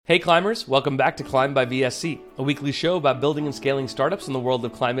Hey climbers, welcome back to Climb by VSC, a weekly show about building and scaling startups in the world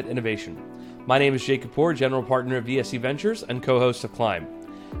of climate innovation. My name is Jake Kapoor, general partner of VSC Ventures and co-host of Climb.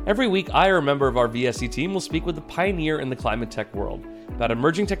 Every week, I or a member of our VSC team will speak with a pioneer in the climate tech world about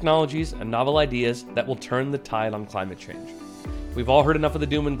emerging technologies and novel ideas that will turn the tide on climate change. We've all heard enough of the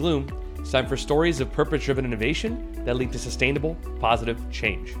doom and gloom. It's time for stories of purpose-driven innovation that lead to sustainable, positive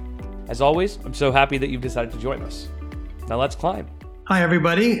change. As always, I'm so happy that you've decided to join us. Now let's climb. Hi,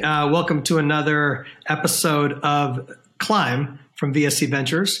 everybody. Welcome to another episode of Climb from VSC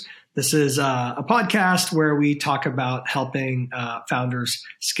Ventures. This is a podcast where we talk about helping founders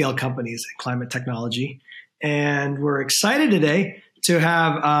scale companies in climate technology. And we're excited today to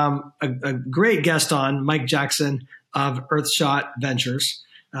have a great guest on, Mike Jackson of Earthshot Ventures.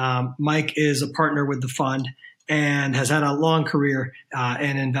 Mike is a partner with the fund and has had a long career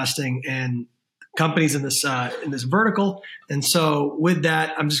in investing in companies in this vertical. And so with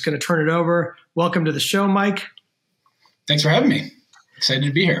that, I'm just going to turn it over. Welcome to the show, Mike. Thanks for having me. Excited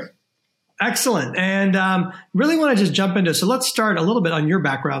to be here. Excellent. And really want to just jump into, so let's start a little bit on your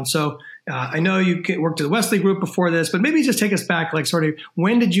background. So I know you worked at the Wesley Group before this, but maybe just take us back, like sort of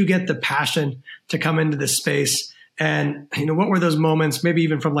when did you get the passion to come into this space? And, what were those moments, maybe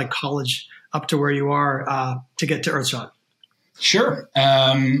even from like college up to where you are to get to Earthshot? Sure.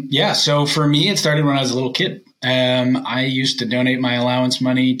 So for me, it started when I was a little kid. I used to donate my allowance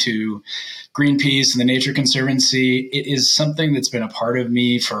money to Greenpeace and the Nature Conservancy. It is something that's been a part of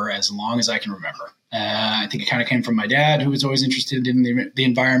me for as long as I can remember. I think it kind of came from my dad, who was always interested in the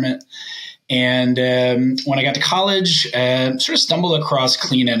environment. And when I got to college, sort of stumbled across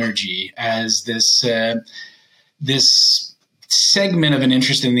clean energy as this segment of an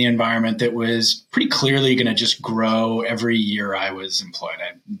interest in the environment that was pretty clearly going to just grow every year I was employed.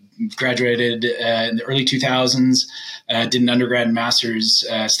 I graduated in the early 2000s, did an undergrad and master's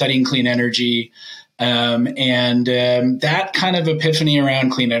studying clean energy. That kind of epiphany around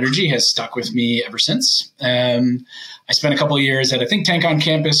clean energy has stuck with me ever since. I spent a couple of years at a think tank on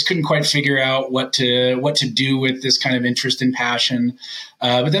campus, couldn't quite figure out what to do with this kind of interest and passion.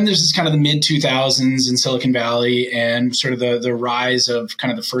 But then there's this kind of the mid 2000s in Silicon Valley and sort of the rise of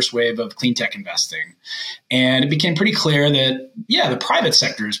kind of the first wave of clean tech investing. And it became pretty clear that, the private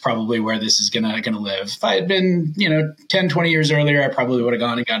sector is probably where this is going to live. If I had been, 10, 20 years earlier, I probably would have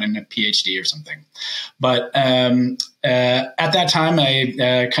gone and gotten a PhD or something. But at that time,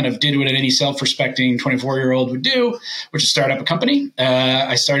 I kind of did what any self-respecting 24-year-old would do, which is start up a company.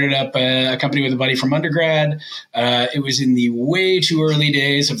 I started up a company with a buddy from undergrad. It was in the way too early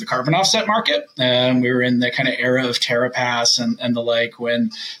days of the carbon offset market. We were in the kind of era of TerraPass and the like, when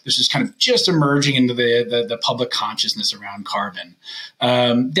this was kind of just emerging into the public consciousness around carbon.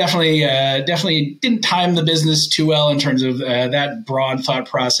 Definitely didn't time the business too well in terms of that broad thought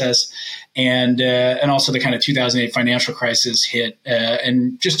process. And also the kind of 2008 financial crisis hit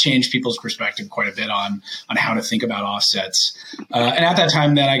and just changed people's perspective quite a bit on how to think about offsets. And at that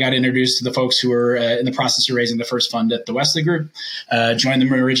time, then I got introduced to the folks who were in the process of raising the first fund at the Wesley Group. Joined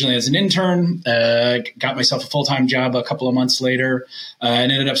them originally as an intern, got myself a full-time job a couple of months later,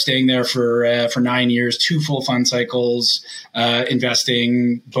 and ended up staying there for 9 years, 2 full fund cycles,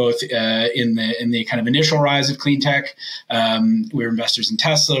 investing both in the kind of initial rise of clean tech. We were investors in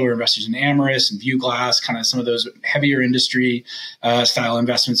Tesla, we were investors in Amyris and Viewglass, kind of some of those heavier industry style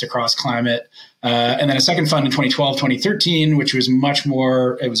investments across climate. And then a second fund in 2012, 2013, which was much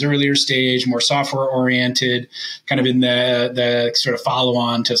more, it was earlier stage, more software oriented, kind of in the sort of follow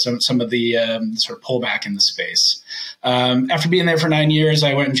on to some of the sort of pullback in the space. After being there for 9 years,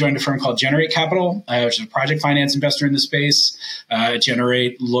 I went and joined a firm called Generate Capital, which is a project finance investor in the space.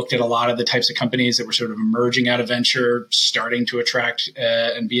 Generate looked at a lot of the types of companies that were sort of emerging out of venture, starting to attract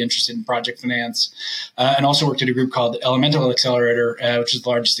and be interested in project finance, and also worked at a group called Elemental Accelerator, which is the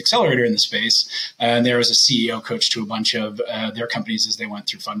largest accelerator in the space. And there was a CEO coach to a bunch of their companies as they went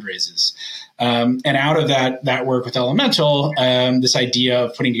through fundraises. And out of that work with Elemental, this idea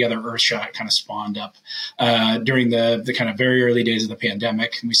of putting together Earthshot kind of spawned up during the kind of very early days of the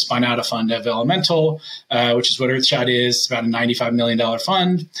pandemic. And we spun out a fund of Elemental, which is what Earthshot is. It's about a $95 million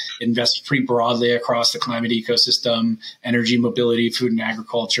fund. It invests pretty broadly across the climate ecosystem, energy, mobility, food and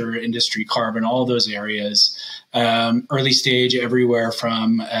agriculture, industry, carbon, all of those areas. Early stage everywhere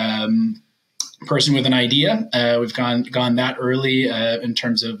from person with an idea. We've gone that early in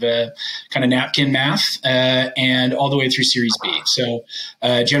terms of kind of napkin math, and all the way through Series B. So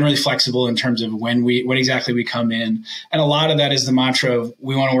generally flexible in terms of when exactly we come in. And a lot of that is the mantra of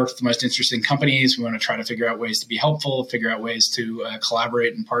we want to work with the most interesting companies. We want to try to figure out ways to be helpful, figure out ways to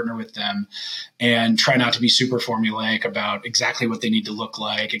collaborate and partner with them, and try not to be super formulaic about exactly what they need to look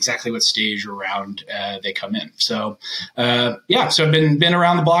like, exactly what stage or round they come in. So so I've been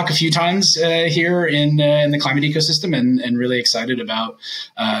around the block a few times here in the climate ecosystem, and really excited about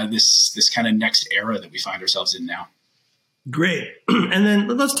this kind of next era that we find ourselves in now. Great. And then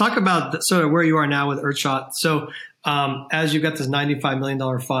let's talk about sort of where you are now with Earthshot. So as you've got this $95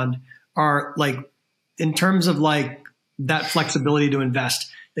 million fund, are like, in terms of like that flexibility to invest,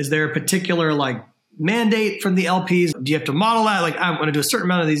 is there a particular like mandate from the LPs? Do you have to model that? Like, I want to do a certain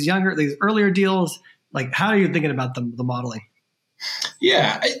amount of these earlier deals. Like, how are you thinking about the modeling?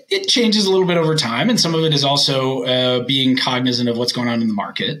 Yeah, it changes a little bit over time. And some of it is also being cognizant of what's going on in the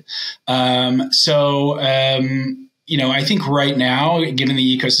market. I think right now, given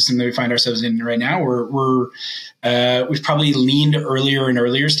the ecosystem that we find ourselves in right now, we've probably leaned earlier and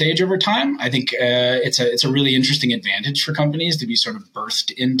earlier stage over time. I think it's a really interesting advantage for companies to be sort of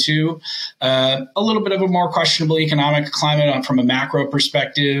birthed into a little bit of a more questionable economic climate from a macro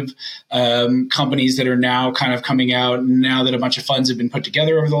perspective. Companies that are now kind of coming out now that a bunch of funds have been put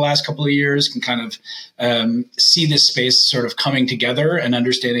together over the last couple of years can kind of see this space sort of coming together and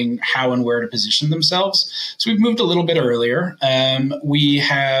understanding how and where to position themselves. So we've moved a little bit earlier.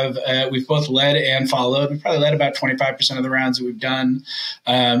 We've both led and followed. We've probably led about 25% of the rounds that we've done.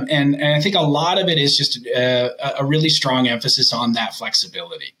 And I think a lot of it is just a really strong emphasis on that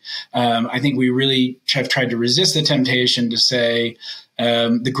flexibility. I think we really have tried to resist the temptation to say,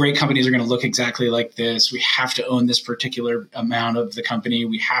 the great companies are going to look exactly like this. We have to own this particular amount of the company.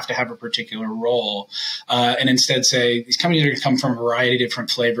 We have to have a particular role. And instead say these companies are going to come from a variety of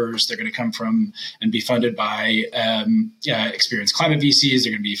different flavors. They're going to come from and be funded by experienced climate VCs.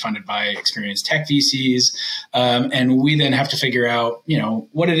 They're going to be funded by experienced tech VCs. And we then have to figure out,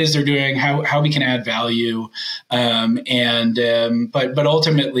 what it is they're doing, how we can add value, but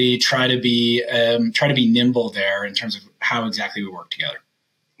ultimately try to be nimble there in terms of how exactly we work together.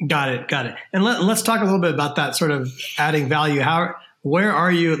 Got it. And let's talk a little bit about that sort of adding value. Where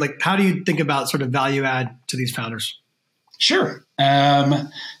are you? Like, how do you think about sort of value add to these founders? Sure.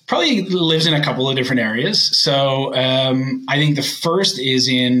 Probably lives in a couple of different areas. So I think the first is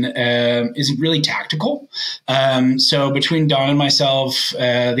really tactical. So between Don and myself,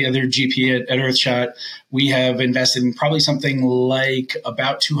 the other GP at Earthshot, we have invested in probably something like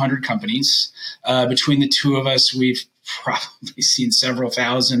about 200 companies. Between the two of us, we've probably seen several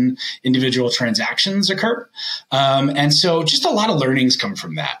thousand individual transactions occur. And so just a lot of learnings come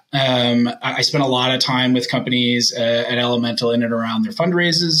from that. I spent a lot of time with companies at Elemental in and around their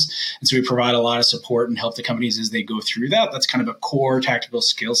fundraises. And so we provide a lot of support and help the companies as they go through that. That's kind of a core tactical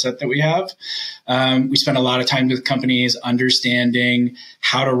skill set that we have. We spend a lot of time with companies understanding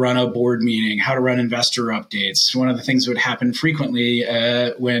how to run a board meeting, how to run investor updates. One of the things that would happen frequently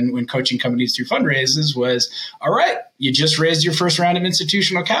when coaching companies through fundraises was, all right, you just raised your first round of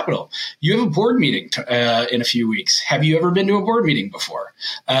institutional capital. You have a board meeting in a few weeks. Have you ever been to a board meeting before?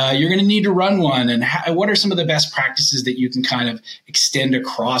 You're going to need to run one. And what are some of the best practices that you can kind of extend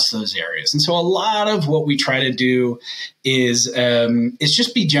across those areas? And so a lot of what we try to do is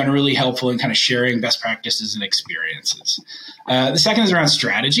just be generally helpful in kind of sharing best practices and experiences. The second is around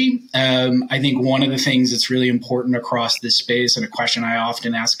strategy. I think one of the things that's really important across this space, and a question I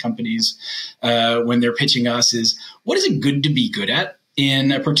often ask companies when they're pitching us, is what is it good to be good at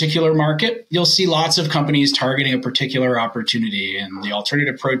in a particular market? You'll see lots of companies targeting a particular opportunity in the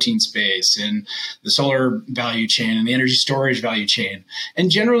alternative protein space, in the solar value chain, and the energy storage value chain. And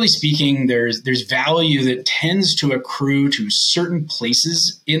generally speaking, there's value that tends to accrue to certain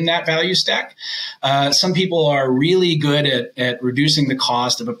places in that value stack. Some people are really good at reducing the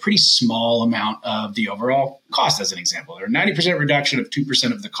cost of a pretty small amount of the overall cost, as an example. Or a 90% reduction of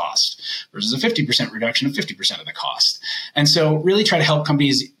 2% of the cost versus a 50% reduction of 50% of the cost. And so really try to help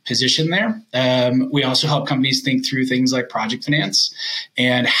companies position there. We also help companies think through things like project finance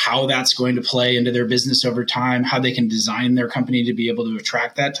and how that's going to play into their business over time, how they can design their company to be able to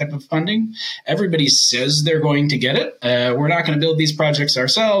attract that type of funding. Everybody says they're going to get it. We're not going to build these projects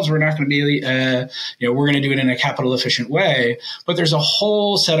ourselves. We're not going to be, we're going to do it in a capital efficient way. But there's a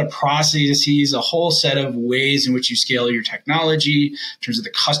whole set of processes, a whole set of ways in which you scale your technology in terms of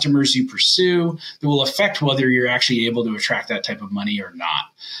the customers you pursue that will affect whether you're actually able to attract that type of money or not.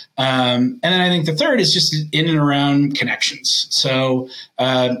 And then I think the third is just in and around connections. So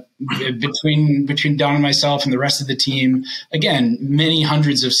between Don and myself and the rest of the team, again, many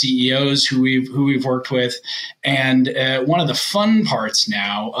hundreds of CEOs who we've worked with. And one of the fun parts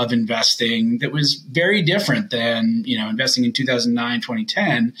now of investing that was very different than, investing in 2009,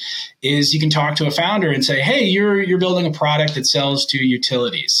 2010 is you can talk to a founder and say, hey, you're building a product that sells to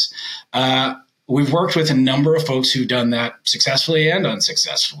utilities. We've worked with a number of folks who've done that successfully and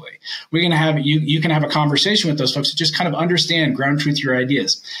unsuccessfully. We're going to have you can have a conversation with those folks to just kind of understand, ground truth your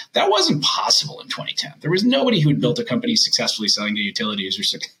ideas. That wasn't possible in 2010. There was nobody who'd built a company successfully selling to utilities or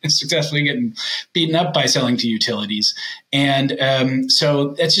successfully getting beaten up by selling to utilities. And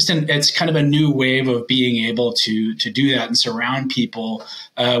so it's kind of a new wave of being able to do that and surround people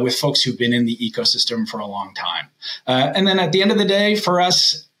with folks who've been in the ecosystem for a long time. And then at the end of the day, for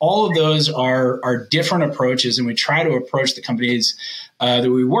us, all of those are different approaches, and we try to approach the companies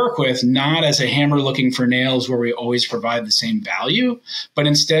that we work with not as a hammer looking for nails where we always provide the same value, but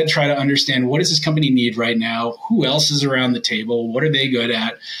instead try to understand what does this company need right now, who else is around the table, what are they good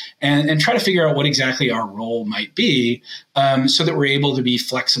at, and try to figure out what exactly our role might be so that we're able to be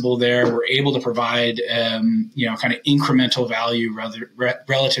flexible there. We're able to provide kind of incremental value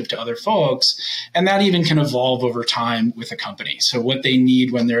relative to other folks, and that even can evolve over time with a company. So what they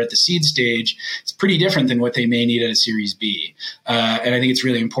need when they're at the seed stage is pretty different than what they may need at a Series B. And I think it's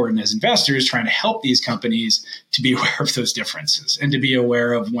really important as investors trying to help these companies to be aware of those differences and to be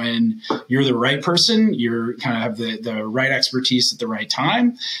aware of when you're the right person, you're kind of have the right expertise at the right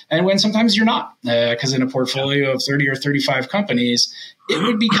time, and when sometimes you're not. Because in a portfolio of 30 or 35 companies, it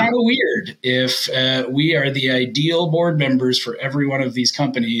would be kind of weird if we are the ideal board members for every one of these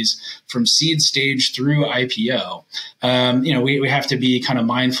companies from seed stage through IPO. We have to be kind of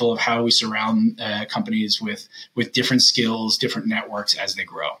mindful of how we surround companies with different skills, different networks as they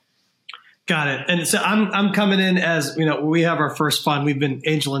grow. Got it. And so I'm coming in as, we have our first fund. We've been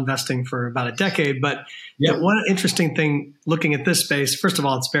angel investing for about a decade, but one interesting thing looking at this space, first of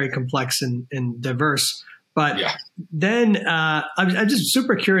all, it's very complex and diverse. But then I'm just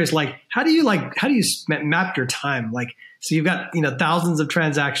super curious, how do you map your time? So you've got, thousands of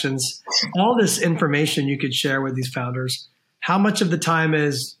transactions, all this information you could share with these founders. How much of the time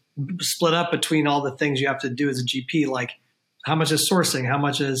is split up between all the things you have to do as a GP? How much is sourcing? How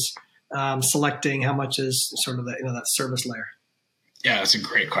much is selecting? How much is sort of that service layer? Yeah, that's a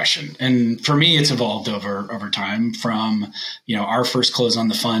great question. And for me, it's evolved over time from, our first close on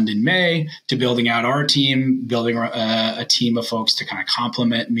the fund in May to building out our team, building a team of folks to kind of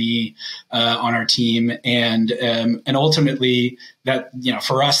complement me on our team. And ultimately that,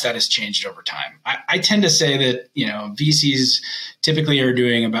 for us, that has changed over time. I tend to say that, VCs typically are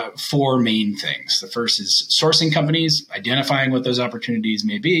doing about four main things. The first is sourcing companies, identifying what those opportunities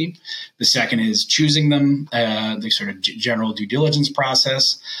may be. The second is choosing them, the sort of general due diligence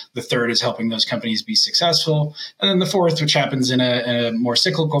process. The third is helping those companies be successful. And then the fourth, which happens in a more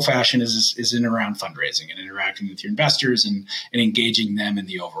cyclical fashion, is in around fundraising and interacting with your investors and engaging them in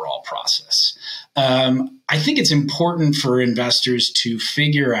the overall process. I think it's important for investors to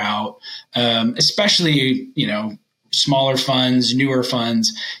figure out, especially, smaller funds, newer funds,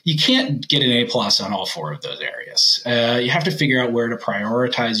 you can't get an A+ on all four of those areas. You have to figure out where to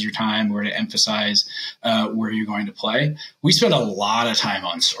prioritize your time, where to emphasize where you're going to play. We spend a lot of time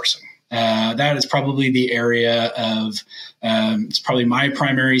on sourcing. That is probably the area of, it's probably my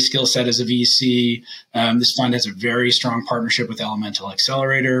primary skill set as a VC. This fund has a very strong partnership with Elemental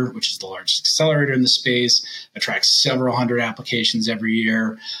Accelerator, which is the largest accelerator in the space, attracts several hundred applications every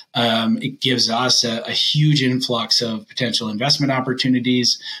year. It gives us a huge influx of potential investment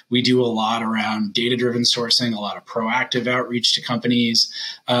opportunities. We do a lot around data-driven sourcing, a lot of proactive outreach to companies.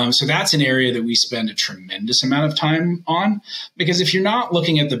 So that's an area that we spend a tremendous amount of time on, because if you're not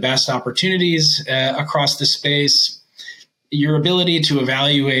looking at the best opportunities across the space, your ability to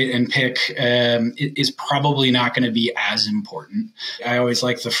evaluate and pick is probably not going to be as important. I always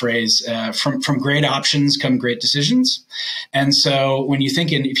like the phrase, from great options come great decisions. And so when you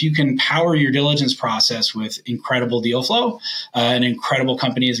think if you can power your diligence process with incredible deal flow and incredible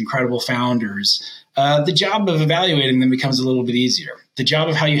companies, incredible founders, the job of evaluating them becomes a little bit easier. The job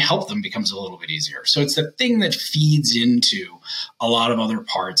of how you help them becomes a little bit easier. So it's the thing that feeds into a lot of other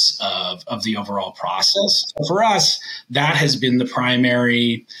parts of the overall process. So for us, that has been the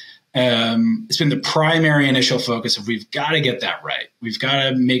primary. It's been the primary initial focus of we've got to get that right. We've got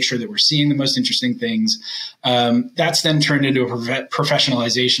to make sure that we're seeing the most interesting things. That's then turned into a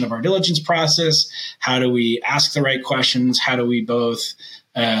professionalization of our diligence process. How do we ask the right questions? How do we both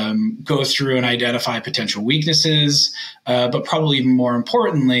go through and identify potential weaknesses, but probably even more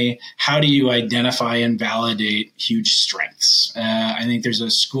importantly, how do you identify and validate huge strengths? I think there's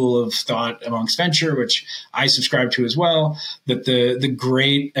a school of thought amongst venture, which I subscribe to as well, that the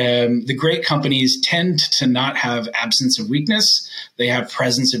great companies tend to not have absence of weakness; they have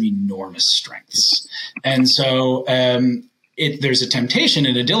presence of enormous strengths, and so. There's a temptation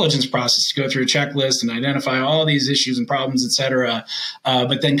in a diligence process to go through a checklist and identify all these issues and problems, et cetera,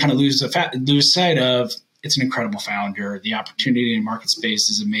 but then kind of lose sight of it's an incredible founder. The opportunity in market space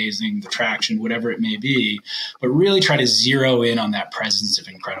is amazing, the traction, whatever it may be, but really try to zero in on that presence of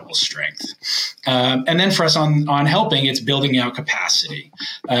incredible strength. And then for us on helping, it's building out capacity.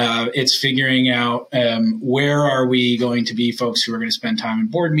 It's figuring out where are we going to be folks who are going to spend time in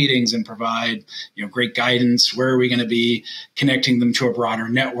board meetings and provide great guidance? Where are we going to be connecting them to a broader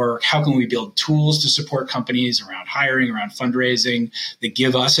network? How can we build tools to support companies around hiring, around fundraising that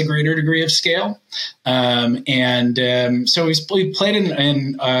give us a greater degree of scale? So we played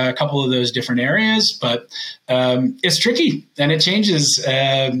in a couple of those different areas, but it's tricky and it changes,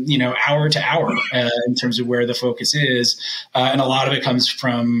 hour to hour in terms of where the focus is. And a lot of it comes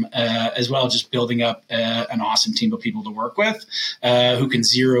from, as well, just building up an awesome team of people to work with who can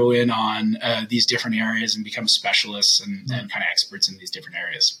zero in on these different areas and become specialists and kind of experts in these different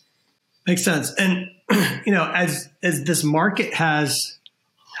areas. Makes sense. And, as this market has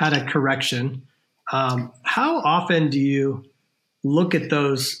had a correction, how often do you look at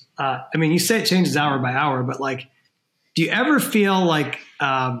those? You say it changes hour by hour, but do you ever feel like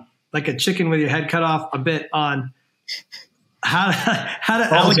a chicken with your head cut off a bit on how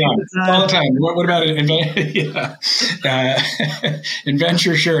to allocate the time? All the time. What about it? In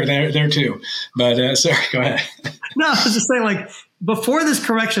venture, sure, there too. But sorry, go ahead. No, I was just saying, before this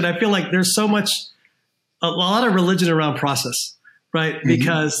correction, I feel like there's a lot of religion around process. Right. Mm-hmm.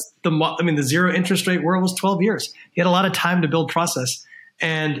 Because the zero interest rate world was 12 years. You had a lot of time to build process.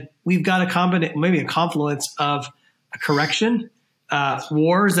 And we've got maybe a confluence of a correction,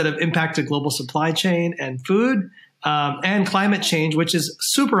 wars that have impacted global supply chain and food, and climate change, which is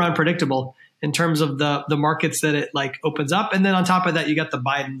super unpredictable in terms of the markets that it opens up. And then on top of that, you got the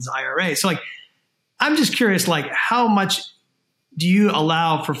Biden's IRA. So I'm just curious, how much do you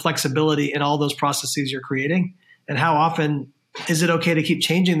allow for flexibility in all those processes you're creating? And how often is it okay to keep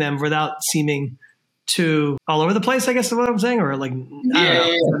changing them without seeming too all over the place, I guess is what I'm saying? Or does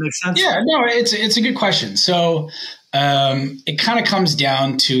that make sense? Yeah, no, it's a good question. So it kind of comes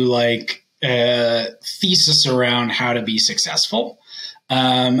down to thesis around how to be successful.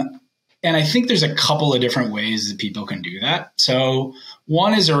 And I think there's a couple of different ways that people can do that. So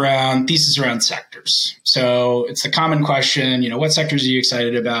one is around thesis around sectors. So it's the common question, what sectors are you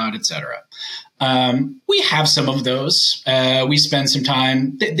excited about, et cetera. We have some of those. We spend some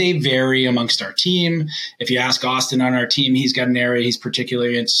time. They vary amongst our team. If you ask Austin on our team, he's got an area he's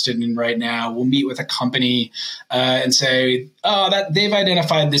particularly interested in right now. We'll meet with a company and say, that they've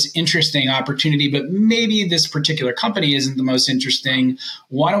identified this interesting opportunity, but maybe this particular company isn't the most interesting.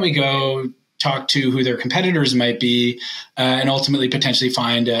 Why don't we go talk to who their competitors might be, and ultimately potentially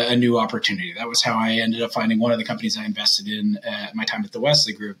find a new opportunity. That was how I ended up finding one of the companies I invested in at my time at the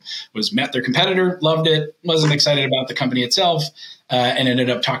Wesley Group. Was met their competitor, loved it, wasn't excited about the company itself, and ended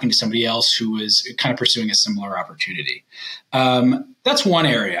up talking to somebody else who was kind of pursuing a similar opportunity. That's one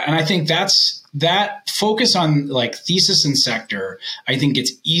area. And I think that focus on thesis and sector, I think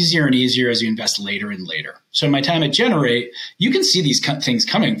gets easier and easier as you invest later and later. So in my time at Generate, you can see these things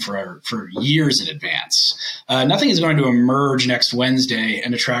coming for years in advance. Nothing is going to emerge next Wednesday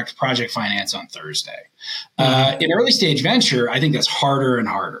and attract project finance on Thursday. In early stage venture, I think that's harder and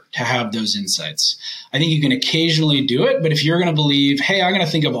harder to have those insights. I think you can occasionally do it, but if you're going to believe, hey, I'm going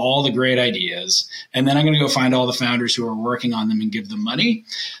to think of all the great ideas, and then I'm going to go find all the founders who are working on them and give them money,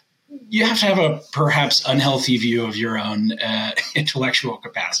 you have to have a perhaps unhealthy view of your own intellectual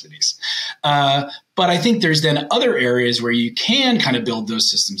capacities. But I think there's then other areas where you can kind of build those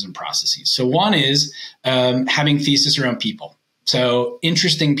systems and processes. So one is having thesis around people. So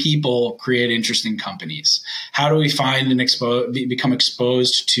interesting people create interesting companies. How do we find and become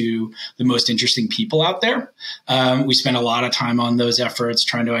exposed to the most interesting people out there? We spend a lot of time on those efforts,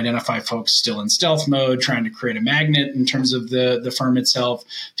 trying to identify folks still in stealth mode, trying to create a magnet in terms of the firm itself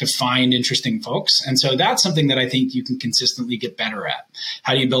to find interesting folks. And so that's something that I think you can consistently get better at.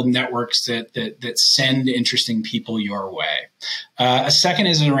 How do you build networks that send interesting people your way? A second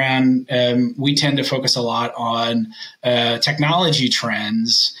is around, we tend to focus a lot on technology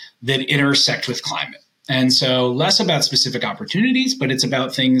trends that intersect with climate. And so less about specific opportunities, but it's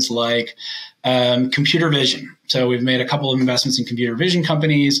about things like computer vision. So we've made a couple of investments in computer vision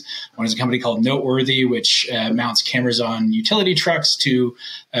companies. One is a company called Noteworthy, which mounts cameras on utility trucks to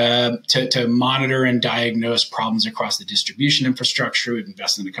monitor and diagnose problems across the distribution infrastructure. We've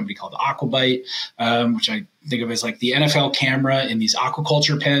invested in a company called Aquabyte, which I think of as like the NFL camera in these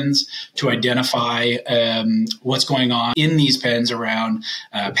aquaculture pens to identify what's going on in these pens around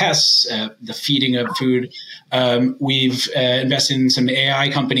pests, the feeding of food. We've invested in some AI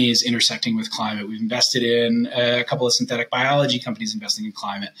companies intersecting with climate. We've invested in a couple of synthetic biology companies investing in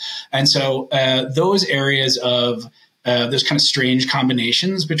climate. And so those areas of those kind of strange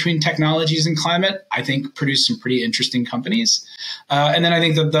combinations between technologies and climate, I think, produce some pretty interesting companies. And then I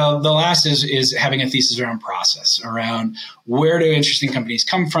think that the last is having a thesis around process, around where do interesting companies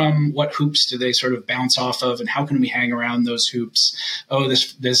come from? What hoops do they sort of bounce off of? And how can we hang around those hoops? Oh,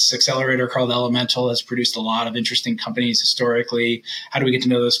 this accelerator called Elemental has produced a lot of interesting companies historically. How do we get to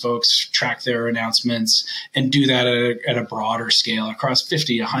know those folks, track their announcements, and do that at a broader scale across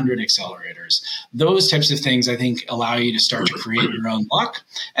 50, 100 accelerators? Those types of things, I think, allow you to start to create your own luck.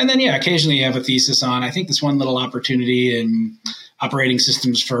 And then, occasionally you have a thesis on, I think this one little opportunity in operating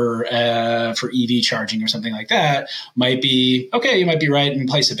systems for EV charging or something like that might be, okay, you might be right and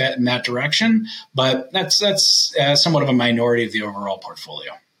place a bet in that direction, but that's somewhat of a minority of the overall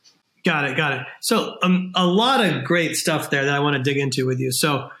portfolio. Got it. So a lot of great stuff there that I want to dig into with you.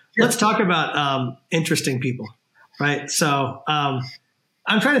 So let's talk about interesting people, right? So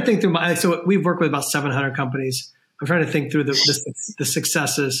I'm trying to think through so we've worked with about 700 companies. I'm trying to think through the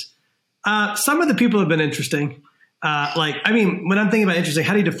successes. Some of the people have been interesting. When I'm thinking about interesting,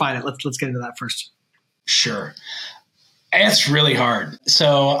 how do you define it? Let's get into that first. Sure. It's really hard.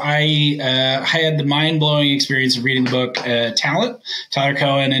 So I had the mind-blowing experience of reading the book Talent, Tyler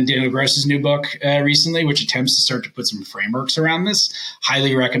Cohen and Daniel Gross's new book recently, which attempts to start to put some frameworks around this.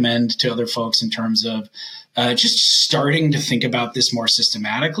 Highly recommend to other folks in terms of just starting to think about this more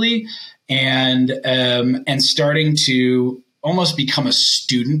systematically and starting to almost become a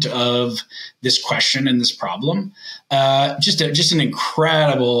student of this question and this problem. Just an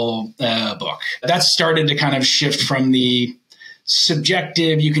incredible book. That started to kind of shift from the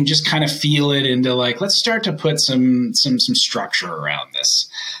subjective, you can just kind of feel it, into like, let's start to put some structure around this.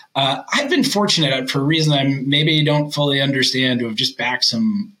 I've been fortunate, for a reason I maybe don't fully understand, to have just backed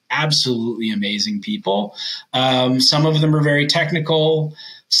some absolutely amazing people. Some of them are very technical.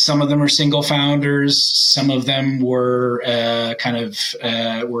 Some of them are single founders. Some of them were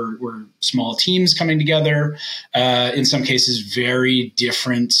were small teams coming together. In some cases, very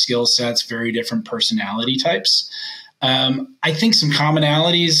different skill sets, very different personality types. I think some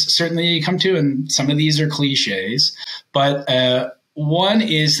commonalities certainly you come to, and some of these are cliches, but one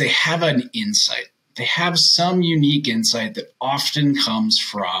is they have an insight. They have some unique insight that often comes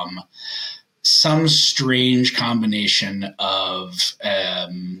from some strange combination of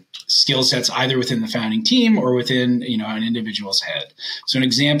skill sets, either within the founding team or within an individual's head. So an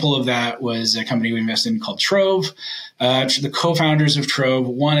example of that was a company we invested in called Trove. The co-founders of Trove,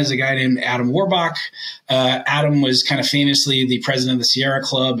 one is a guy named Adam Warbach. Adam was kind of famously the president of the Sierra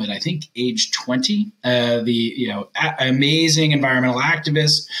Club at, I think, age 20. Amazing environmental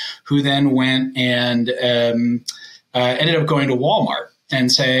activist who then went and ended up going to Walmart and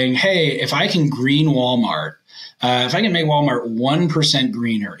saying, hey, if I can green Walmart, if I can make Walmart 1%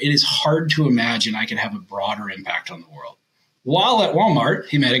 greener, it is hard to imagine I could have a broader impact on the world. While at Walmart,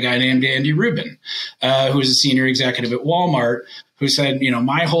 he met a guy named Andy Rubin, who was a senior executive at Walmart, who said,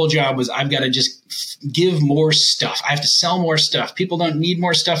 my whole job was I've got to just give more stuff. I have to sell more stuff. People don't need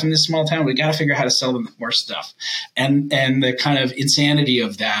more stuff in this small town. We got to figure out how to sell them more stuff. And the kind of insanity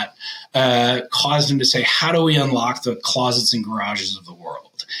of that caused him to say, how do we unlock the closets and garages of the world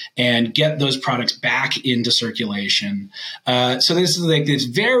and get those products back into circulation? So this is like this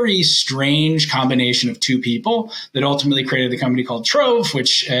very strange combination of two people that ultimately created the company called Trove,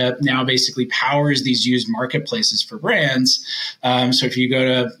 which now basically powers these used marketplaces for brands. So if you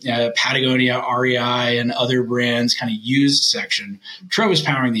go to Patagonia, REI, and other brands kind of used section, Trove is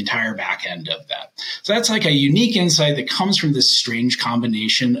powering the entire back end of that. So that's like a unique insight that comes from this strange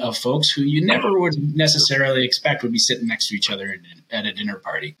combination of folks who you never would necessarily expect would be sitting next to each other at a dinner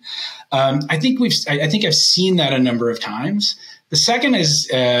party. I think I've seen that a number of times. The second is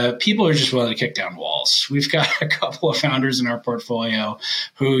people are just willing to kick down walls. We've got a couple of founders in our portfolio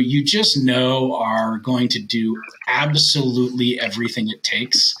who you just know are going to do absolutely everything it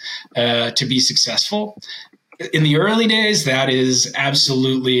takes to be successful. In the early days, that is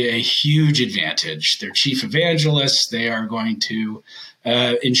absolutely a huge advantage. They're chief evangelists. They are going to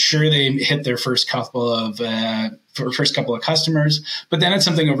ensure they hit their first couple of customers. But then it's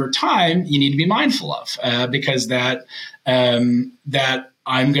something over time you need to be mindful of because that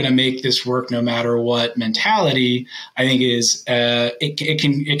I'm going to make this work no matter what mentality, I think is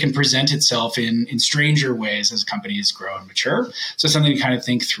it can present itself in stranger ways as companies grow and mature. So something to kind of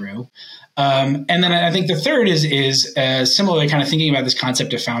think through. And then I think the third is similarly kind of thinking about this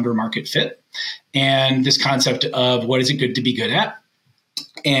concept of founder market fit and this concept of what is it good to be good at.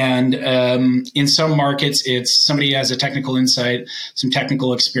 And in some markets, it's somebody has a technical insight, some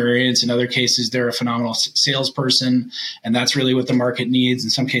technical experience. In other cases, they're a phenomenal salesperson, and that's really what the market needs.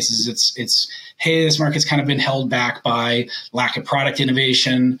 In some cases, it's hey, this market's kind of been held back by lack of product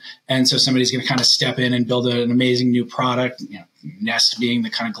innovation, and so somebody's going to kind of step in and build an amazing new product. Nest being the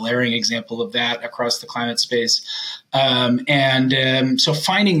kind of glaring example of that across the climate space. So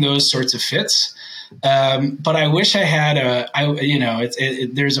finding those sorts of fits. But I wish I had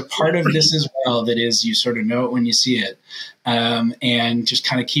there's a part of this as well that is you sort of know it when you see it, and just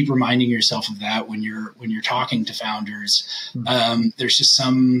kind of keep reminding yourself of that when you're talking to founders. There's just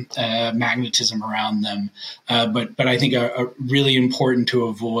some magnetism around them, but I think a really important to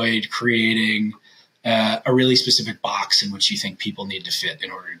avoid creating a really specific box in which you think people need to fit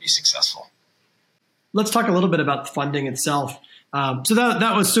in order to be successful. Let's talk a little bit about the funding itself. So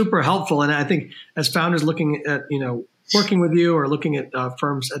that was super helpful, and I think as founders looking at working with you or looking at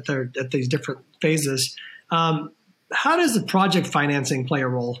firms at these different phases, how does the project financing play a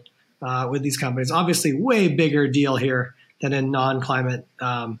role with these companies? Obviously, way bigger deal here than in non-climate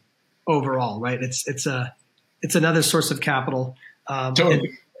overall, right? It's another source of capital.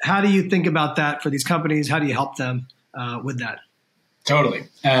 Totally. How do you think about that for these companies? How do you help them with that? Totally.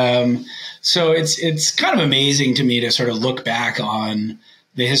 So it's kind of amazing to me to sort of look back on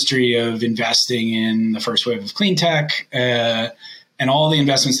the history of investing in the first wave of clean tech and all the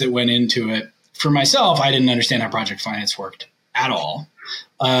investments that went into it. For myself, I didn't understand how project finance worked at all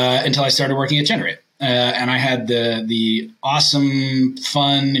until I started working at Generate. And I had the awesome,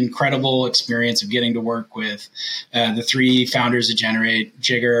 fun, incredible experience of getting to work with the three founders of Generate,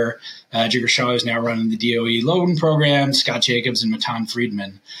 Jigar Shah, who's now running the DOE loan program, Scott Jacobs, and Matan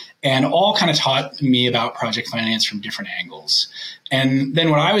Friedman, and all kind of taught me about project finance from different angles. And then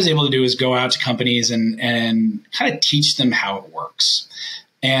what I was able to do is go out to companies and kind of teach them how it works.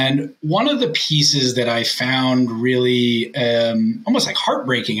 And one of the pieces that I found really almost like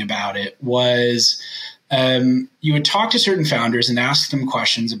heartbreaking about it was you would talk to certain founders and ask them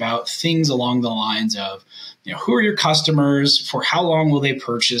questions about things along the lines of, who are your customers? For how long will they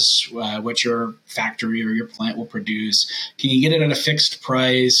purchase what your factory or your plant will produce? Can you get it at a fixed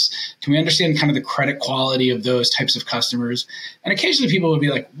price? Can we understand kind of the credit quality of those types of customers? And occasionally people would be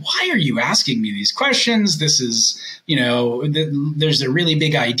like, why are you asking me these questions? This is, there's a really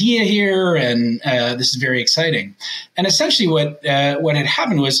big idea here, and this is very exciting. And essentially what had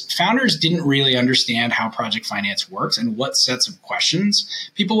happened was founders didn't really understand how project finance works and what sets of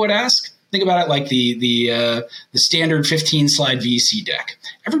questions people would ask. Think about it like the standard 15-slide VC deck.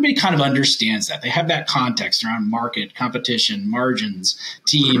 Everybody kind of understands that. They have that context around market, competition, margins,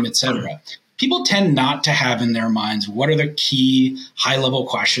 team, et cetera. People tend not to have in their minds what are the key high-level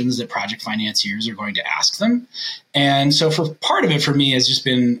questions that project financiers are going to ask them. And so for part of it for me has just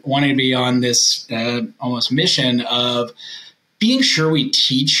been wanting to be on this almost mission of being sure we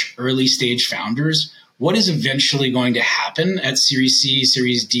teach early-stage founders what is eventually going to happen at Series C,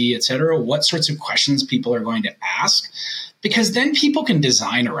 Series D, et cetera, what sorts of questions people are going to ask, because then people can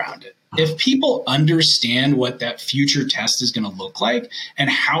design around it. If people understand what that future test is going to look like and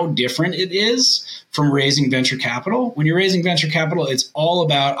how different it is from raising venture capital, when you're raising venture capital, it's all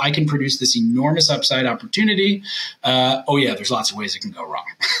about, I can produce this enormous upside opportunity. There's lots of ways it can go wrong.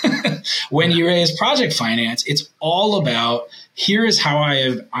 When you raise project finance, it's all about, here is how I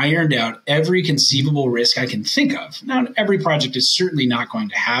have ironed out every conceivable risk I can think of. Now, every project is certainly not going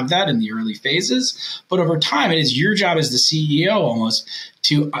to have that in the early phases, but over time, it is your job as the CEO almost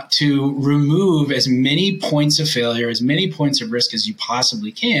to remove as many points of failure, as many points of risk as you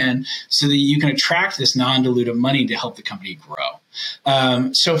possibly can, so that you can attract this non-dilutive money to help the company grow.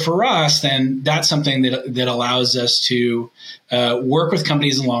 So for us, then that's something that allows us to work with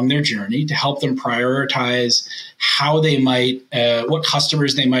companies along their journey to help them prioritize how they might, what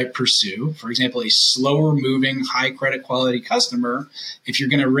customers they might pursue. For example, a slower moving, high credit quality customer, if you're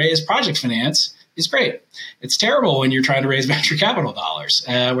going to raise project finance, is great. It's terrible when you're trying to raise venture capital dollars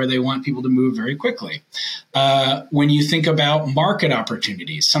where they want people to move very quickly. When you think about market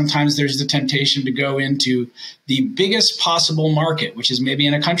opportunities, sometimes there's the temptation to go into the biggest possible market, which is maybe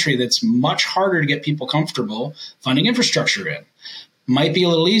in a country that's much harder to get people comfortable funding infrastructure in. Might be a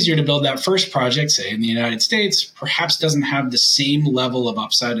little easier to build that first project, say in the United States, perhaps doesn't have the same level of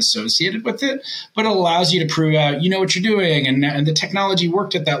upside associated with it, but it allows you to prove out, you know what you're doing, and the technology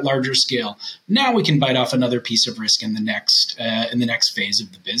worked at that larger scale. Now we can bite off another piece of risk in the next phase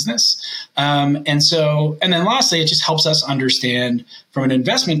of the business. And then lastly, it just helps us understand from an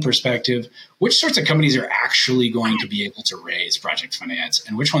investment perspective, which sorts of companies are actually going to be able to raise project finance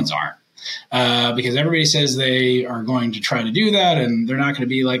and which ones aren't. Because everybody says they are going to try to do that, and they're not going to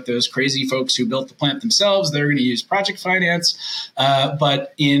be like those crazy folks who built the plant themselves. They're going to use project finance,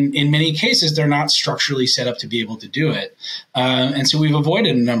 but in many cases, they're not structurally set up to be able to do it. And so we've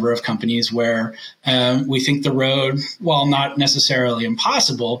avoided a number of companies where we think the road, while not necessarily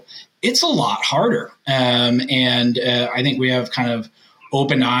impossible, it's a lot harder. And I think we have kind of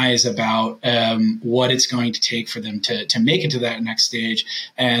open eyes about what it's going to take for them to make it to that next stage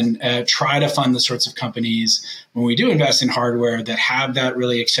and try to fund the sorts of companies when we do invest in hardware that have that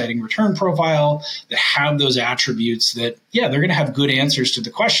really exciting return profile, that have those attributes that, they're going to have good answers to the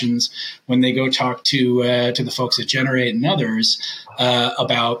questions when they go talk to the folks at Generate and others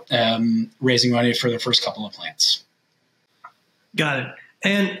about raising money for their first couple of plants. Got it.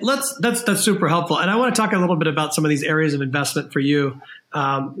 And that's super helpful. And I want to talk a little bit about some of these areas of investment for you.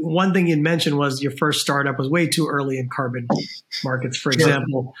 One thing you mentioned was your first startup was way too early in carbon markets, for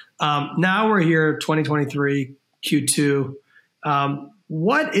example. Now we're here, 2023, Q2.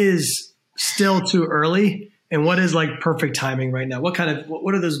 What is still too early, and what is like perfect timing right now? What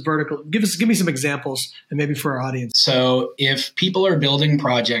are those vertical? Give me some examples, and maybe for our audience. So if people are building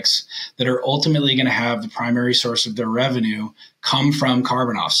projects that are ultimately going to have the primary source of their revenue come from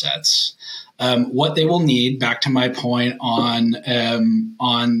carbon offsets, what they will need, back to my point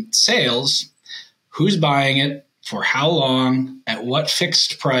on sales, who's buying it, for how long, at what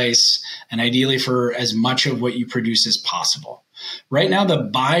fixed price, and ideally for as much of what you produce as possible. Right now, the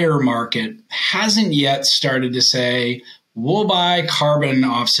buyer market hasn't yet started to say, we'll buy carbon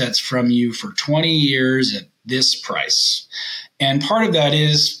offsets from you for 20 years at this price. And part of that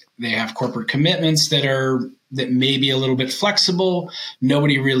is they have corporate commitments that may be a little bit flexible.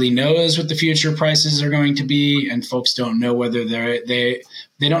 Nobody really knows what the future prices are going to be, and folks don't know whether they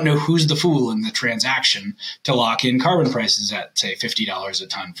don't know who's the fool in the transaction to lock in carbon prices at, say, $50 a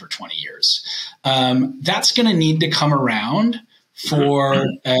ton for 20 years. That's going to need to come around for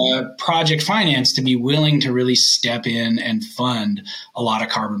project finance to be willing to really step in and fund a lot of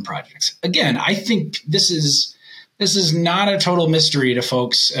carbon projects. Again, I think this is not a total mystery to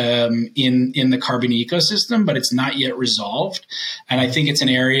folks in the carbon ecosystem, but it's not yet resolved. And I think it's an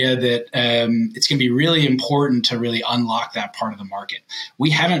area that it's going to be really important to really unlock that part of the market.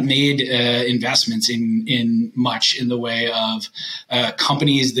 We haven't made investments in much in the way of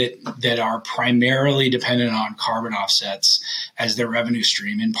companies that are primarily dependent on carbon offsets as their revenue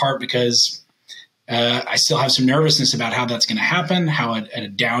stream, in part because I still have some nervousness about how that's going to happen, how a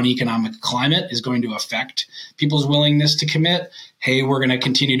down economic climate is going to affect people's willingness to commit. Hey, we're going to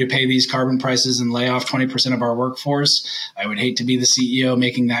continue to pay these carbon prices and lay off 20% of our workforce. I would hate to be the CEO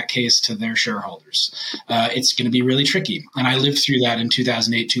making that case to their shareholders. It's going to be really tricky. And I lived through that in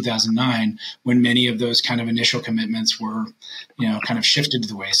 2008, 2009, when many of those kind of initial commitments were, kind of shifted to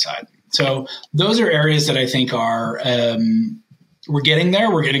the wayside. So those are areas that I think are we're getting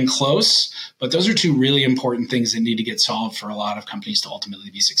there. We're getting close. But those are two really important things that need to get solved for a lot of companies to ultimately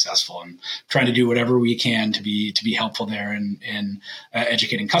be successful, and trying to do whatever we can to be helpful there in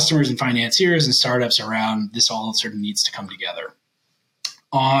educating customers and financiers and startups around this all sort of needs to come together.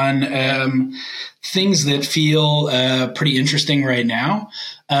 On things that feel pretty interesting right now,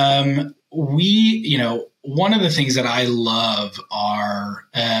 one of the things that I love are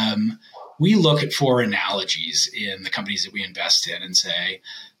we look for analogies in the companies that we invest in and say,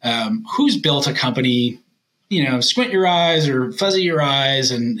 who's built a company, squint your eyes or fuzzy your eyes,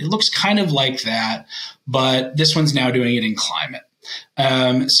 and it looks kind of like that, but this one's now doing it in climate.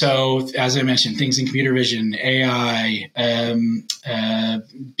 So as I mentioned, things in computer vision, AI,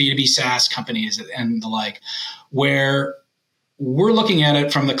 B2B SaaS companies and the like, where we're looking at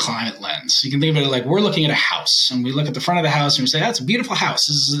it from the climate lens. You can think of it like we're looking at a house, and we look at the front of the house and we say, that's a beautiful house.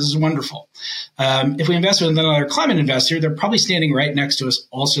 This is wonderful. If we invest with another climate investor, they're probably standing right next to us,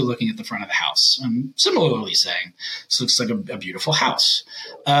 also looking at the front of the house. And similarly saying, this looks like a beautiful house.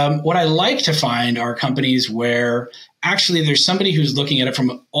 What I like to find are companies where actually there's somebody who's looking at it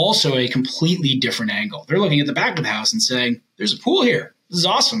from also a completely different angle. They're looking at the back of the house and saying, there's a pool here. This is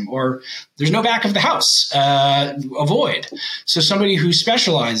awesome. Or there's no back of the house. Avoid. So somebody who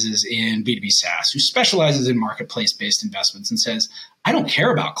specializes in B2B SaaS, who specializes in marketplace-based investments and says, I don't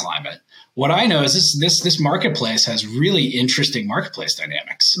care about climate. What I know is this marketplace has really interesting marketplace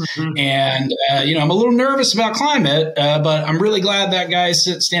dynamics. Mm-hmm. And, I'm a little nervous about climate, but I'm really glad that guy's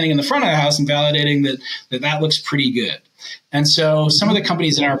standing in the front of the house and validating that looks pretty good. And so some of the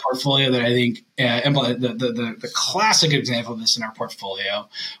companies in our portfolio that I think the classic example of this in our portfolio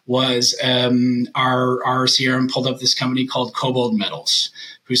was our CRM pulled up this company called Cobalt Metals,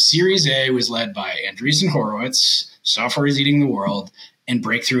 whose Series A was led by Andreessen Horowitz, Software is Eating the World, and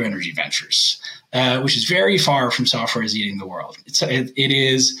Breakthrough Energy Ventures, which is very far from Software is Eating the World.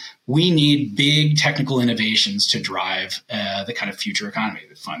 We need big technical innovations to drive the kind of future economy.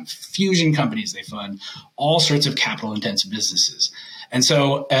 They fund fusion companies. They fund all sorts of capital-intensive businesses. And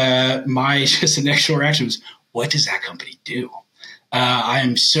so my just initial reaction was, what does that company do?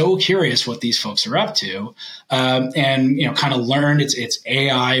 I'm so curious what these folks are up to, and kind of learned it's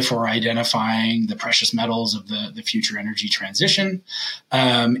AI for identifying the precious metals of the future energy transition,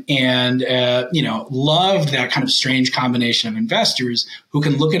 and loved that kind of strange combination of investors who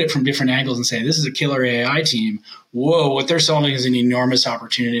can look at it from different angles and say, this is a killer AI team. Whoa, what they're solving is an enormous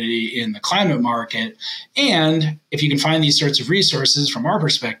opportunity in the climate market. And if you can find these sorts of resources from our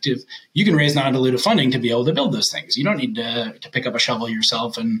perspective, you can raise non-dilutive funding to be able to build those things. You don't need to pick up a shovel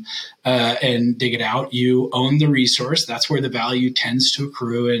yourself and dig it out. You own the resource. That's where the value tends to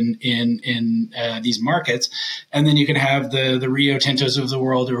accrue in these markets. And then you can have the Rio Tintos of the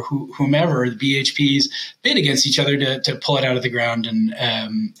world or whomever, the BHPs, bid against each other to pull it out of the ground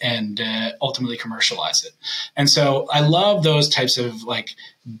and ultimately commercialize it. And so I love those types of like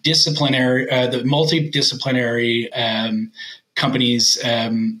disciplinary, the multidisciplinary companies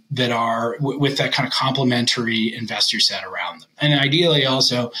that are with that kind of complementary investor set around them. And ideally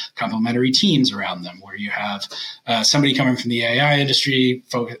also complementary teams around them where you have somebody coming from the AI industry,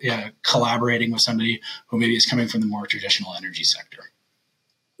 collaborating with somebody who maybe is coming from the more traditional energy sector.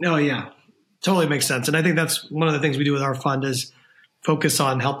 Oh, yeah, totally makes sense. And I think that's one of the things we do with our fund is focus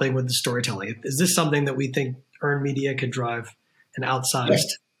on helping with the storytelling. Is this something that we think earned media could drive an outsized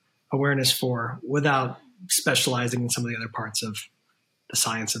awareness for without specializing in some of the other parts of the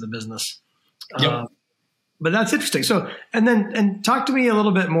science of the business? Yep. But that's interesting. So, and talk to me a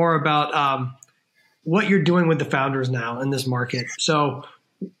little bit more about what you're doing with the founders now in this market. So,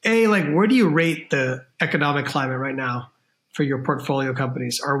 where do you rate the economic climate right now for your portfolio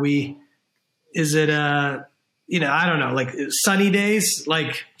companies? Is it I don't know, like sunny days,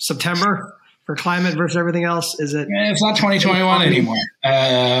 like September for climate versus everything else? Is it? It's not 2021 anymore.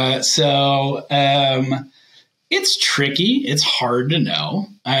 It's tricky. It's hard to know.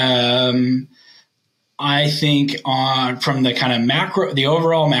 I think from the kind of the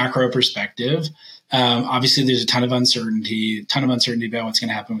overall macro perspective, obviously there's a ton of uncertainty about what's going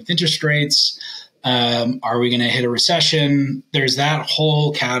to happen with interest rates. Are we going to hit a recession? There's that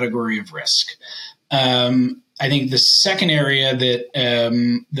whole category of risk. I think the second area that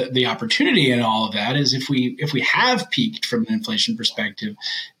the opportunity in all of that is if we have peaked from an inflation perspective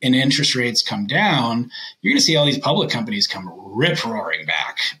and interest rates come down, you're going to see all these public companies come rip-roaring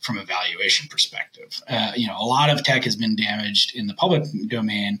back from a valuation perspective. A lot of tech has been damaged in the public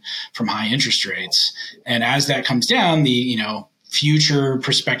domain from high interest rates, and as that comes down, future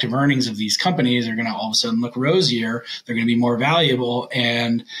prospective earnings of these companies are going to all of a sudden look rosier. They're going to be more valuable,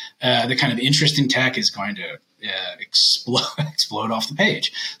 and the kind of interest in tech is going to explode off the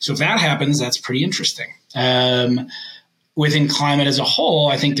page. So if that happens, that's pretty interesting. Within climate as a whole,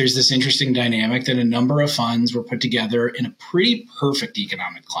 I think there's this interesting dynamic that a number of funds were put together in a pretty perfect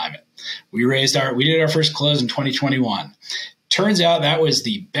economic climate. We did our first close in 2021. Turns out that was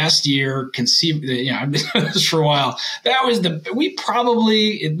the best year conceived. I've been doing this for a while. We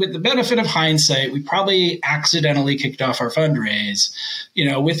probably, with the benefit of hindsight, we probably accidentally kicked off our fundraise,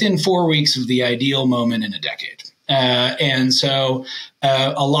 within 4 weeks of the ideal moment in a decade. And so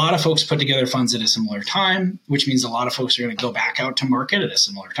a lot of folks put together funds at a similar time, which means a lot of folks are going to go back out to market at a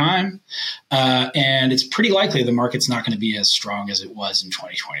similar time. And it's pretty likely the market's not going to be as strong as it was in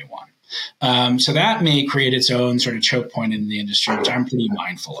 2021. So that may create its own sort of choke point in the industry, which I'm pretty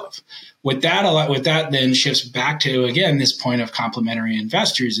mindful of. What that then shifts back to, again, this point of complementary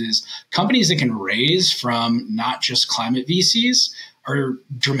investors is companies that can raise from not just climate VCs are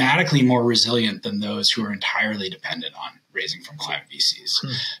dramatically more resilient than those who are entirely dependent on raising from climate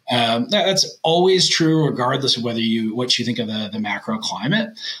VCs. That's always true, regardless of what you think of the macro climate.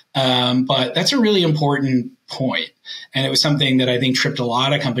 But that's a really important point. And it was something that I think tripped a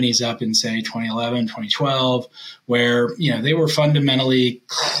lot of companies up in, say, 2011, 2012, where, they were fundamentally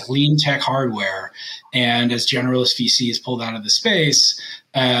clean tech hardware. And as generalist VCs pulled out of the space,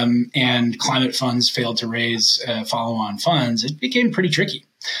 and climate funds failed to raise follow-on funds, it became pretty tricky.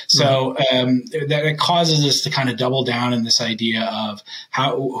 So that causes us to kind of double down in this idea of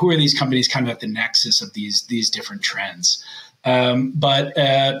who are these companies kind of at the nexus of these different trends. But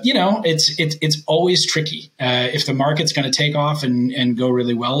it's always tricky. If the market's going to take off and go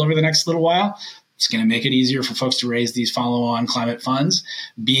really well over the next little while, it's going to make it easier for folks to raise these follow-on climate funds.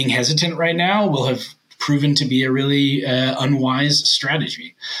 Being hesitant right now will have proven to be a really unwise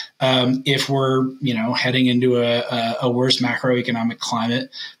strategy. If we're heading into a worse macroeconomic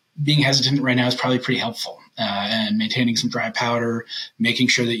climate, being hesitant right now is probably pretty helpful. And maintaining some dry powder, making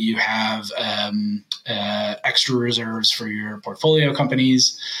sure that you have extra reserves for your portfolio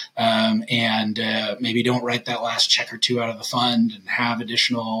companies, and maybe don't write that last check or two out of the fund, and have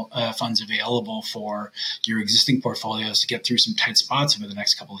additional funds available for your existing portfolios to get through some tight spots over the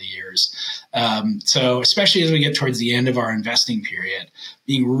next couple of years. So especially as we get towards the end of our investing period,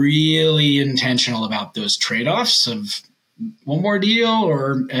 being really intentional about those trade-offs of one more deal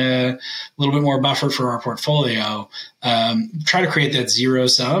or a little bit more buffer for our portfolio, try to create that zero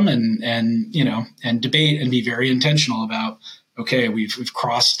sum and debate and be very intentional about, okay, we've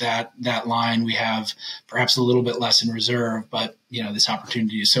crossed that line. We have perhaps a little bit less in reserve, but this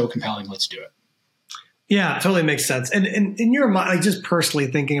opportunity is so compelling. Let's do it. Yeah, it totally makes sense. And in your mind, like just personally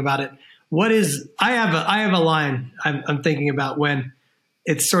thinking about it, I have a line I'm thinking about when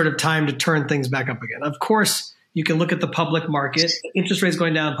it's sort of time to turn things back up again. Of course, you can look at the public market, interest rates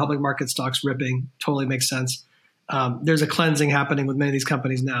going down, public market stocks ripping, totally makes sense. There's a cleansing happening with many of these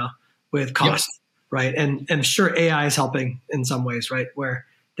companies now with cost, right? And sure, AI is helping in some ways, right? Where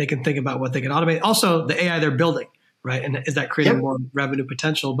they can think about what they can automate. Also, the AI they're building, right? And is that creating more revenue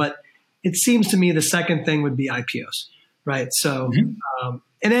potential? But it seems to me the second thing would be IPOs, right? So in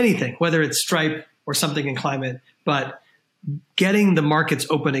anything, whether it's Stripe or something in climate, but getting the markets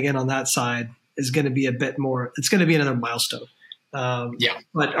open again on that side is going to be a bit more, it's going to be another milestone.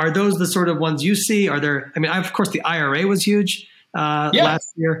 But are those the sort of ones you see? Are there, of course the IRA was huge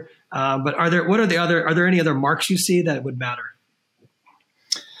last year, but are there any other marks you see that would matter?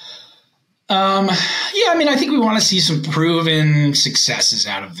 I think we want to see some proven successes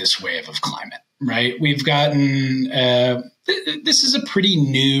out of this wave of climate, right? We've gotten, this is a pretty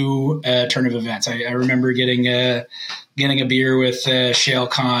new turn of events. I remember getting a beer with Shale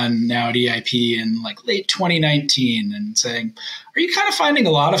Khan, now at EIP, in like late 2019, and saying, are you kind of finding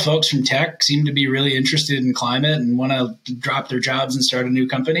a lot of folks from tech seem to be really interested in climate and want to drop their jobs and start a new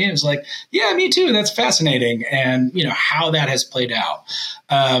company? And it was like, yeah, me too. That's fascinating. And how that has played out.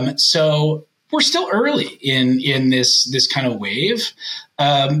 So we're still early in this kind of wave.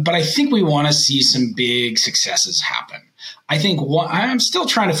 But I think we want to see some big successes happen. I think I'm still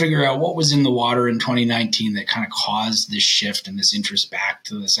trying to figure out what was in the water in 2019 that kind of caused this shift and this interest back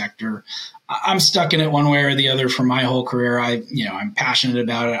to the sector. I'm stuck in it one way or the other for my whole career. I'm passionate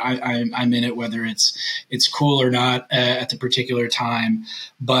about it. I'm in it, whether it's cool or not at the particular time.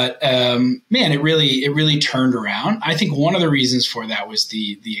 But it really turned around. I think one of the reasons for that was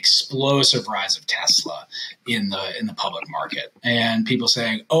the explosive rise of Tesla in the public market, and people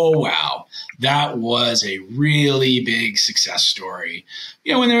saying, "Oh wow, that was a really big success story."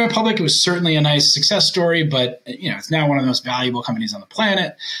 When they were public, it was certainly a nice success story, but it's now one of the most valuable companies on the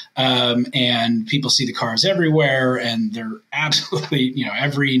planet. And people see the cars everywhere, and they're absolutely,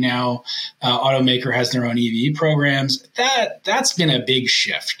 every now automaker has their own EV programs. That's been a big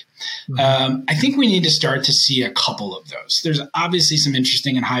shift. I think we need to start to see a couple of those. There's obviously some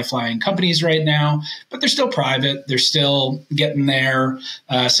interesting and high-flying companies right now, but they're still private. They're still getting there.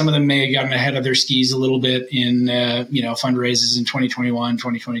 Some of them may have gotten ahead of their skis a little bit in fundraisers in 2021,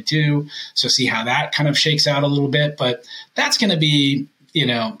 2022. So see how that kind of shakes out a little bit. But that's going to be,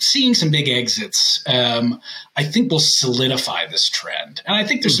 seeing some big exits, I think will solidify this trend. And I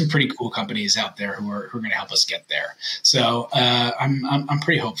think there's some pretty cool companies out there who are going to help us get there. So I'm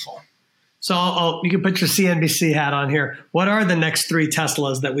pretty hopeful. So you can put your CNBC hat on here. What are the next 3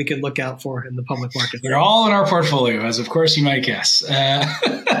 Teslas that we could look out for in the public market? They're all in our portfolio, as of course you might guess.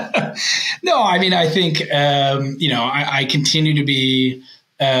 No, I mean, I think, I continue to be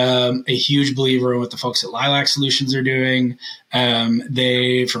a huge believer in what the folks at Lilac Solutions are doing.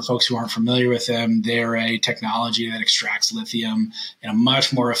 For folks who aren't familiar with them, they're a technology that extracts lithium in a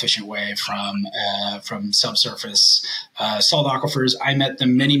much more efficient way from subsurface salt aquifers. I met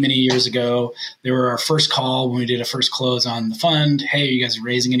them many, many years ago. They were our first call when we did a first close on the fund. Hey, are you guys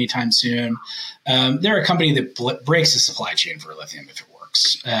raising anytime soon? They're a company that breaks the supply chain for lithium if it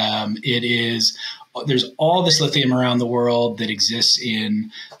works. There's all this lithium around the world that exists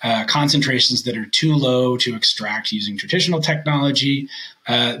in concentrations that are too low to extract using traditional technology.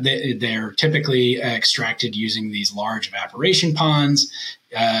 They're typically extracted using these large evaporation ponds.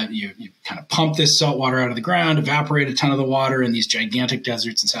 You kind of pump this salt water out of the ground, evaporate a ton of the water in these gigantic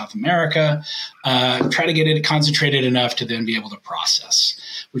deserts in South America, try to get it concentrated enough to then be able to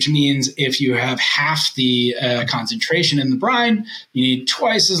process, which means if you have half the concentration in the brine, you need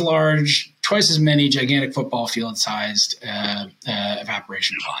twice as many gigantic football field sized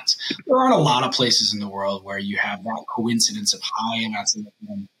evaporation ponds. There aren't a lot of places in the world where you have that coincidence of high amounts of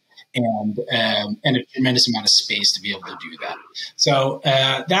lithium and a tremendous amount of space to be able to do that. So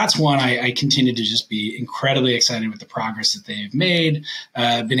that's one I continue to just be incredibly excited with the progress that they've made.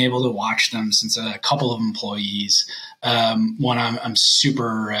 Been able to watch them since a couple of employees. One I'm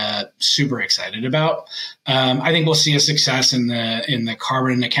super excited about. I think we'll see a success in the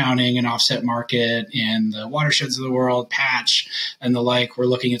carbon accounting and offset market, in the watersheds of the world, Patch and the like. We're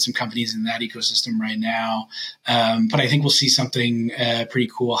looking at some companies in that ecosystem right now, but I think we'll see something pretty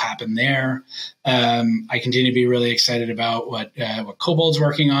cool happen there. I continue to be really excited about what Cobold's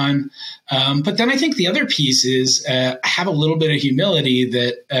working on, but then I think the other piece is I have a little bit of humility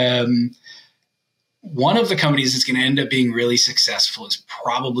that. One of the companies that's going to end up being really successful is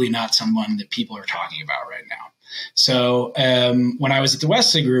probably not someone that people are talking about right now. So when I was at the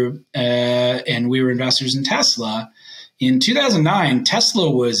Wesley Group and we were investors in Tesla, in 2009,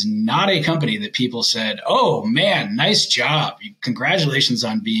 Tesla was not a company that people said, oh, man, nice job. Congratulations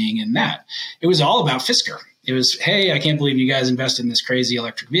on being in that. It was all about Fisker. It was, hey, I can't believe you guys invested in this crazy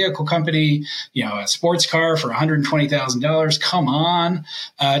electric vehicle company, a sports car for $120,000. Come on.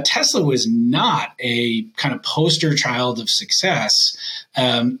 Tesla was not a kind of poster child of success,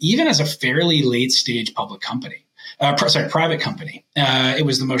 even as a fairly late stage public company. Private company. It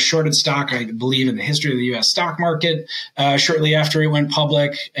was the most shorted stock, I believe, in the history of the U.S. stock market shortly after it went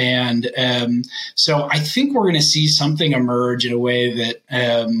public. And so I think we're going to see something emerge in a way that,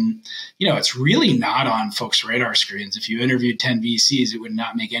 it's really not on folks' radar screens. If you interviewed 10 VCs, it would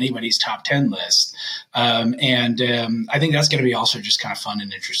not make anybody's top 10 list. And I think that's going to be also just kind of fun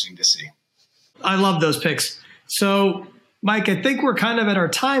and interesting to see. I love those picks. So, Mike, I think we're kind of at our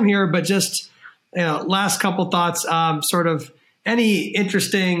time here, but just last couple thoughts, sort of any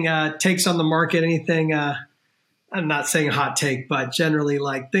interesting takes on the market, anything, I'm not saying a hot take, but generally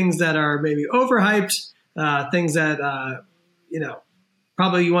like things that are maybe overhyped, things that,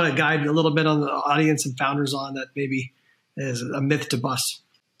 probably you want to guide a little bit on the audience and founders on that maybe is a myth to bust.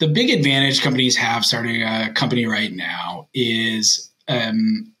 The big advantage companies have starting a company right now is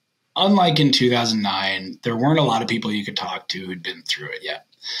unlike in 2009, there weren't a lot of people you could talk to who'd been through it yet.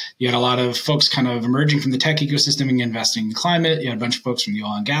 You had a lot of folks kind of emerging from the tech ecosystem and investing in climate. You had a bunch of folks from the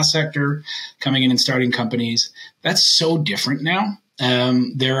oil and gas sector coming in and starting companies. That's so different now.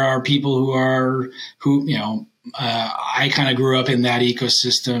 There are people I kind of grew up in that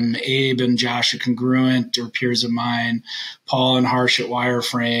ecosystem. Abe and Josh at Congruent are peers of mine. Paul and Harsh at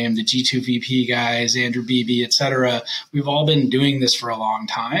Wireframe, the G2VP guys, Andrew Beebe, et cetera. We've all been doing this for a long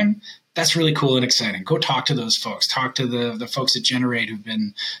time. That's really cool and exciting. Go talk to those folks. Talk to the folks at Generate who've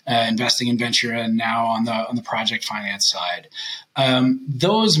been investing in venture and now on the project finance side.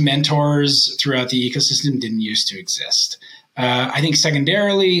 Those mentors throughout the ecosystem didn't used to exist. I think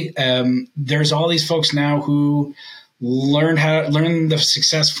secondarily, there's all these folks now who learn the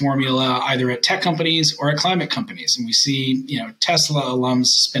success formula either at tech companies or at climate companies. And we see, Tesla alums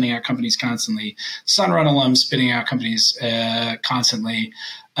spinning out companies constantly, Sunrun alums spinning out companies constantly.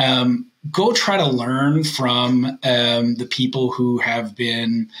 Go try to learn from the people who have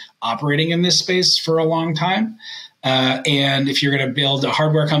been operating in this space for a long time. And if you're going to build a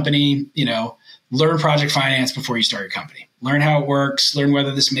hardware company, learn project finance before you start your company. Learn how it works. Learn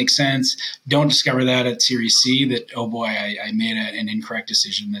whether this makes sense. Don't discover that at Series C that, oh boy, I made an incorrect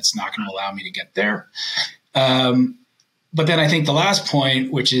decision that's not going to allow me to get there. But then I think the last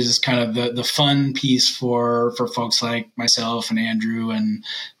point, which is kind of the fun piece for folks like myself and Andrew and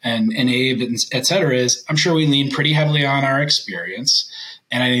Abe, and et cetera, is I'm sure we lean pretty heavily on our experience.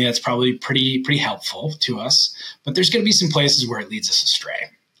 And I think that's probably pretty helpful to us. But there's going to be some places where it leads us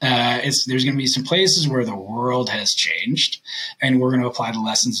astray. There's going to be some places where the world has changed, and we're going to apply the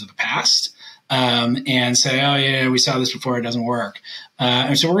lessons of the past and say, oh, yeah, we saw this before, it doesn't work.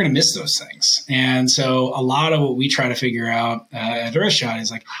 And so we're going to miss those things. And so a lot of what we try to figure out at Earthshot is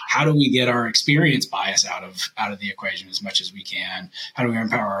like, how do we get our experience bias out of the equation as much as we can? How do we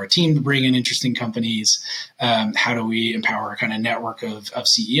empower our team to bring in interesting companies? How do we empower a kind of network of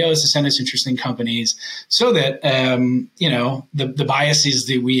CEOs to send us interesting companies so that, the biases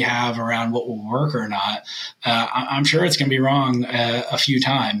that we have around what will work or not, I'm sure it's going to be wrong a few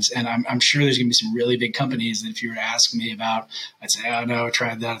times. And I'm sure there's going to be some really big companies that if you were to ask me about, I'd say, oh, no, I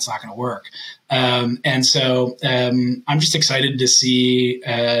tried that. It's not going to work. And so I'm just excited to see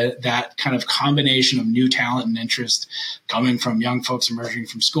that kind of combination of new talent and interest coming from young folks emerging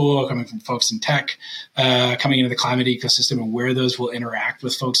from school, coming from folks in tech, coming into the climate ecosystem, and where those will interact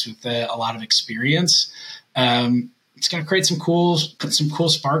with folks with a lot of experience. It's going to create some cool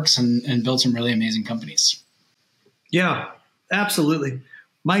sparks and build some really amazing companies. Yeah, absolutely.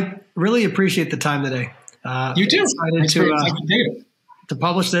 Mike, really appreciate the time today. You too. Excited to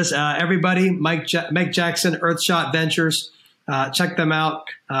publish this. Everybody, Mike Jackson, Earthshot Ventures, check them out.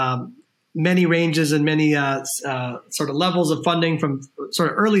 Many ranges and many sort of levels of funding from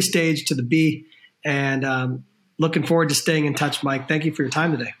sort of early stage to the B. And looking forward to staying in touch, Mike. Thank you for your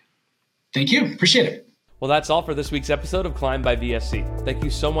time today. Thank you. Appreciate it. Well, that's all for this week's episode of Climb by VSC. Thank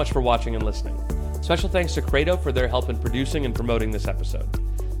you so much for watching and listening. Special thanks to Credo for their help in producing and promoting this episode.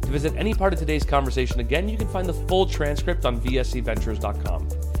 To visit any part of today's conversation again, you can find the full transcript on vscventures.com.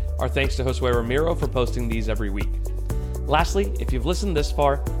 Our thanks to Josue Ramiro for posting these every week. Lastly, if you've listened this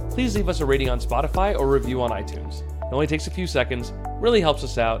far, please leave us a rating on Spotify or review on iTunes. It only takes a few seconds, really helps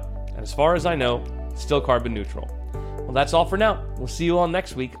us out, and as far as I know, still carbon neutral. Well, that's all for now. We'll see you all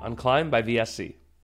next week on Climb by VSC.